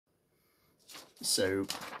So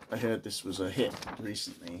I heard this was a hit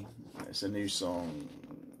recently. It's a new song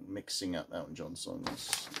mixing up Elton John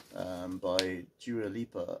songs by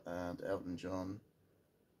Lipa and Elton John,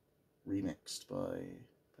 remixed by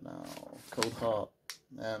Penal. Cold Heart.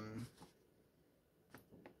 Anyway,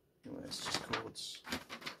 it's just chords.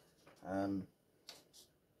 I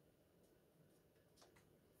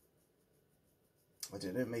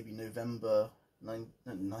don't know, maybe November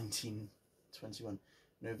 1921.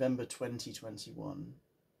 November 2021.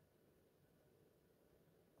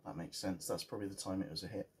 That makes sense. That's probably the time it was a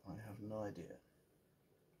hit. I have no idea.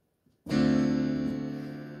 Maybe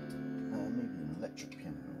an electric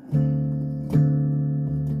piano.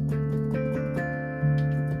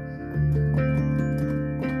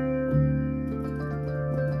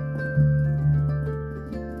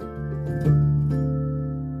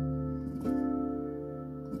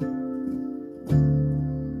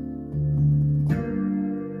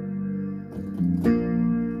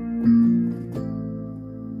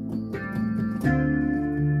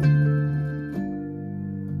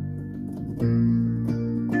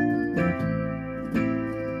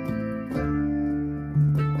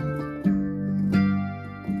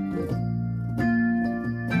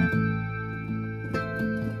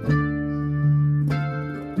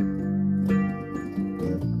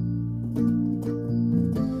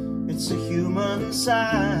 It's a human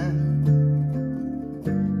sign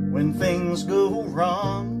when things go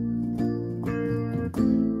wrong,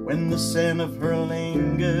 when the scent of her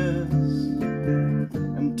lingers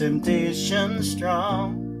and temptation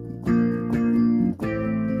strong.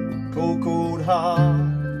 Cold, cold heart,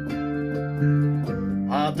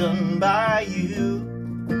 hardened by you.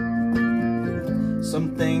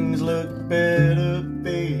 Some things look better,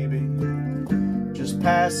 baby, just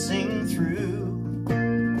passing through.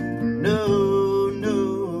 No,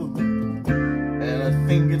 no, and I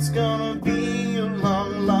think it's gonna be a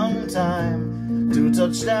long, long time till a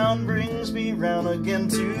touchdown brings me round again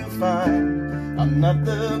to find I'm not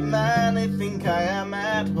the man I think I am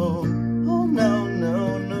at home. Oh no,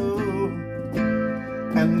 no, no.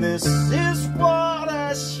 And this is what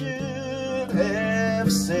I should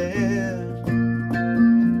have said.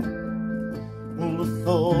 Would have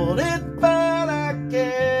thought it, but I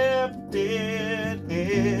kept it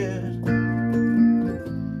hid.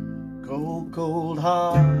 Cold, cold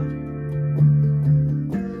heart,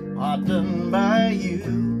 hardened by you.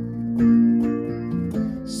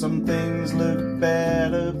 Some things look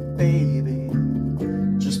better, baby,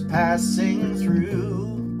 just passing through.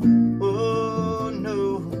 Oh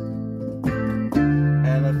no,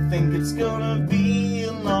 and I think it's gonna be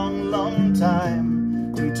a long, long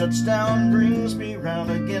time till touchdown brings me round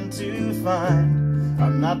again to find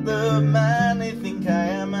I'm not the man I think I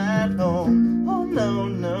am at home. Oh no,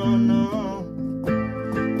 no, no.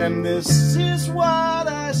 And this is what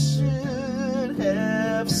I should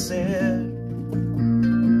have said.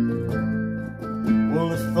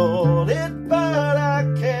 Well, I thought it, but I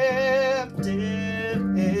kept it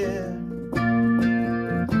here.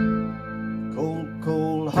 Cold,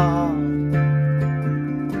 cold heart,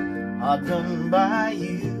 hardened by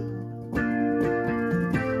you.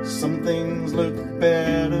 Some things look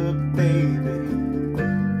better, baby,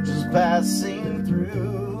 just passing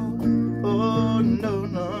through. Oh no,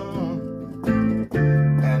 no.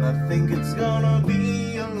 And I think it's gonna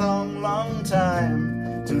be a long, long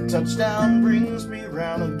time till touchdown brings me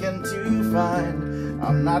round again to find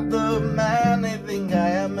I'm not the man I think I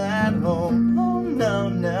am at home. Oh no,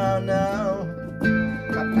 no, no.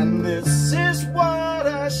 And this is what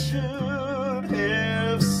I should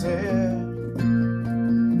have said.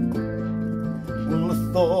 Well, I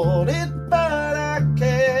thought it, but I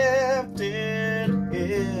kept it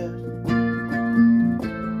hid.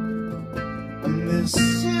 And this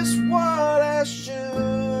is what I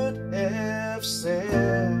should have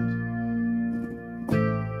said.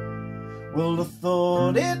 Well, I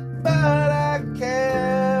thought it,